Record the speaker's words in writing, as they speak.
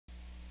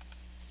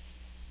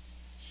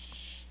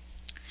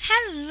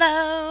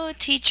Hello,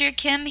 Teacher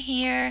Kim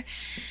here.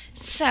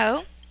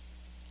 So,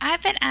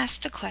 I've been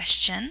asked the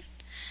question,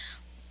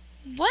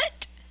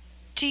 what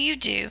do you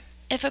do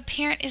if a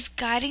parent is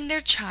guiding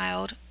their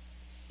child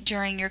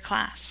during your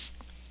class?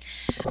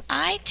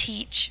 I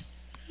teach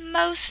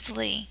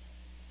mostly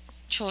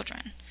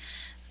children.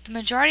 The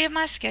majority of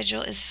my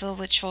schedule is filled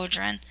with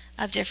children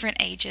of different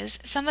ages,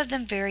 some of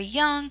them very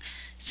young,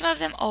 some of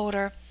them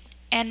older,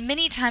 and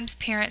many times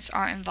parents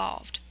are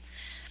involved.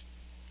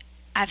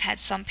 I've had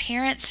some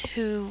parents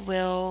who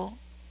will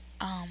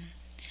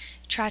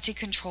try to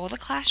control the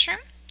classroom,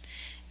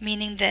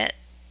 meaning that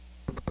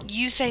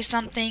you say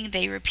something,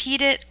 they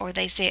repeat it, or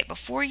they say it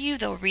before you.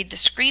 They'll read the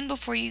screen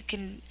before you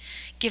can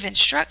give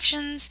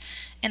instructions,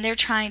 and they're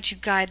trying to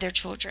guide their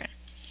children.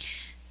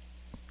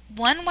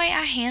 One way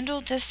I handle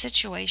this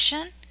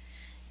situation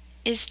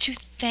is to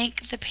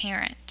thank the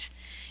parent.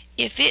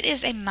 If it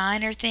is a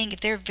minor thing, if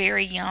they're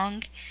very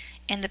young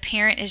and the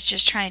parent is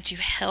just trying to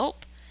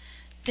help,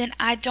 then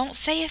I don't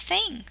say a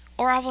thing,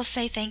 or I will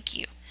say thank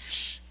you.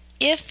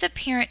 If the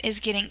parent is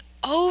getting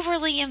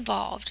overly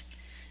involved,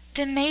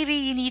 then maybe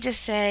you need to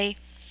say,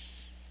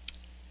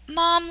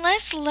 Mom,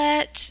 let's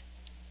let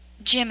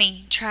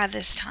Jimmy try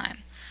this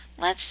time.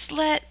 Let's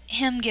let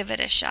him give it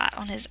a shot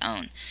on his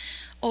own.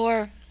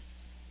 Or,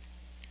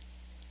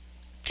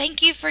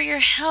 thank you for your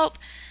help.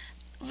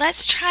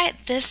 Let's try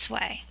it this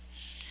way.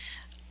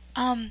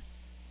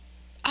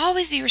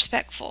 Always be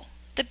respectful.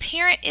 The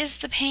parent is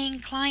the paying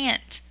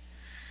client.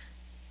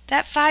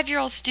 That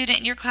 5-year-old student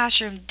in your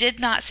classroom did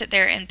not sit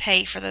there and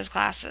pay for those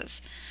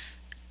classes.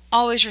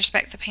 Always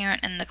respect the parent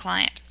and the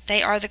client.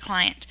 They are the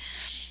client.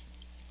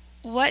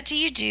 What do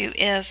you do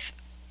if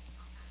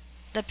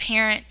the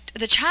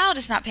child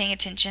is not paying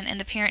attention and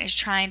the parent is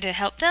trying to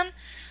help them?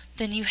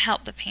 Then you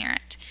help the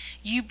parent.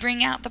 You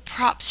bring out the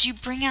props, you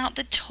bring out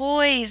the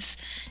toys,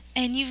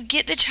 and you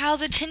get the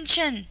child's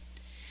attention.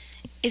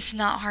 It's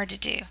not hard to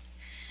do.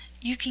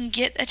 You can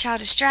get a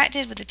child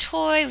distracted with a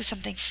toy, with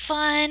something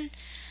fun,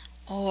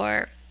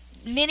 or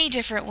many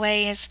different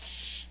ways.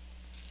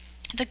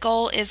 The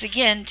goal is,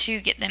 again, to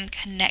get them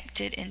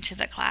connected into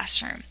the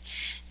classroom.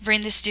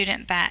 Bring the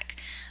student back.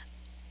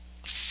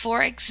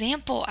 For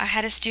example, I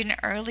had a student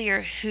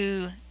earlier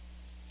who,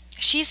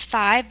 she's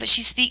 5, but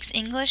she speaks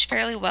English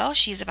fairly well.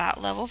 She's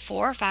about level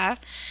 4 or 5,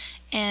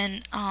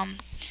 and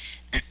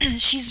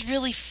she's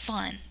really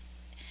fun.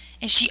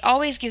 And she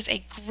always gives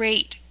a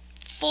great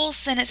full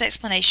sentence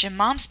explanation.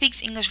 Mom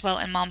speaks English well,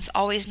 and Mom's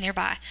always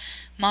nearby.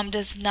 Mom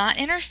does not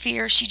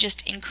interfere, she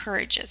just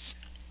encourages.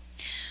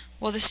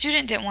 Well, the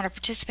student didn't want to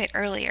participate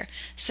earlier,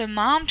 so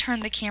Mom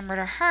turned the camera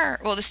to her.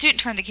 Well, the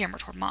student turned the camera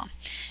toward Mom.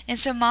 And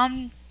so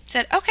Mom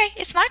said, okay,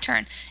 it's my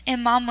turn.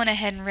 And Mom went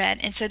ahead and read.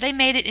 And so they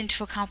made it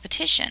into a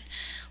competition.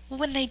 Well,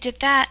 when they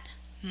did that,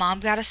 Mom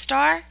got a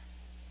star,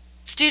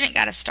 student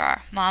got a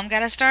star. Mom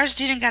got a star,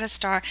 student got a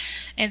star.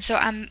 And so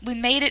we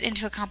made it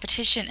into a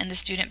competition, and the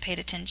student paid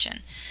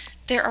attention.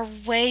 There are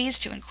ways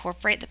to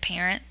incorporate the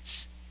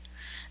parents.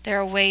 There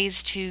are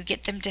ways to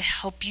get them to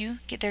help you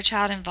get their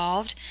child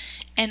involved,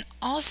 and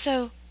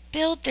also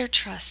build their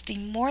trust. The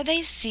more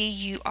they see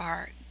you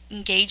are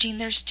engaging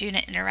their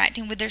student,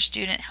 interacting with their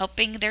student,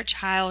 helping their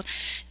child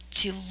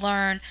to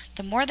learn,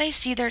 the more they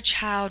see their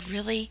child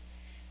really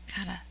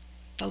kind of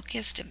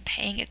focused and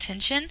paying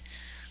attention,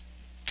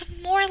 the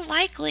more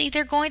likely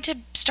they're going to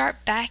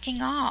start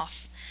backing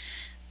off.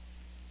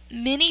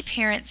 Many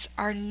parents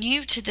are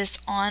new to this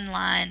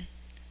online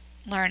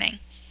learning.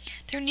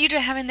 They're new to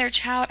having their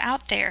child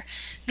out there.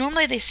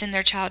 Normally they send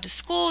their child to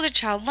school, their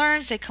child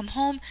learns, they come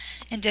home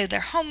and do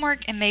their homework,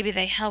 and maybe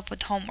they help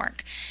with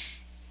homework.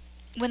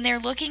 When they're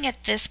looking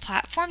at this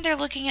platform, they're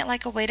looking at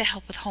like a way to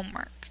help with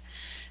homework.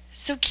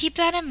 So keep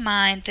that in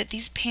mind, that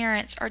these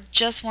parents are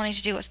just wanting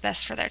to do what's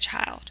best for their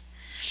child.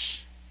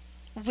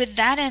 With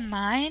that in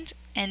mind,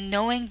 and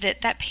knowing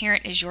that that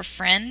parent is your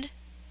friend,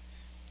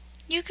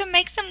 you can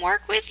make them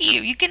work with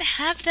you. You can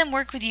have them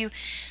work with you,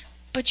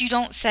 but you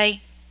don't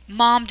say,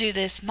 Mom, do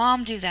this,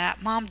 Mom, do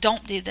that, Mom,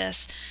 don't do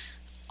this.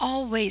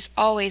 Always,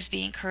 always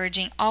be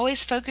encouraging.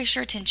 Always focus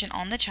your attention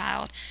on the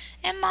child,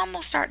 and Mom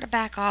will start to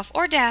back off,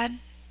 or Dad.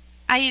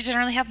 I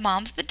generally have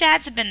moms, but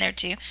dads have been there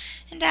too,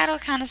 and Dad will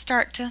kind of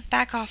start to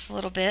back off a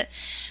little bit.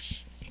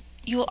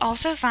 You will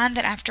also find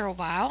that after a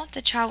while,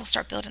 the child will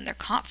start building their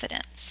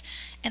confidence,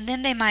 and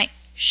then they might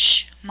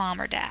shh Mom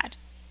or Dad.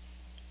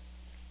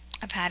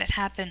 I've had it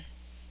happen.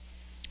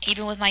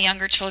 Even with my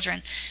younger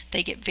children,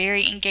 they get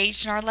very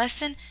engaged in our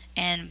lesson,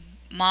 and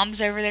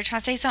Mom's over there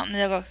trying to say something,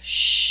 and they'll go,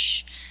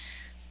 shh.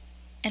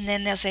 And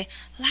then they'll say,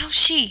 Lao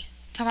Shi.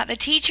 Talking about the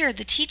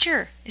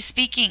teacher is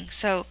speaking,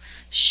 so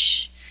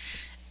shh.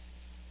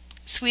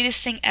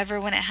 Sweetest thing ever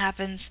when it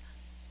happens,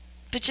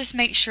 but just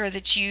make sure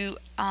that you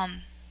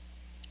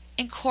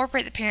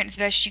incorporate the parent as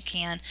best you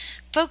can.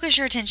 Focus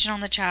your attention on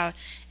the child,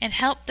 and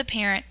help the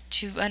parent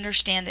to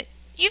understand that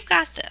you've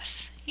got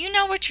this. You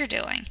know what you're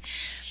doing.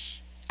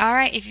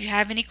 Alright, if you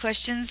have any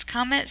questions,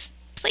 comments,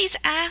 please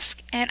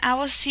ask, and I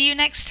will see you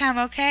next time,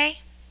 okay?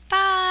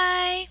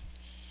 Bye!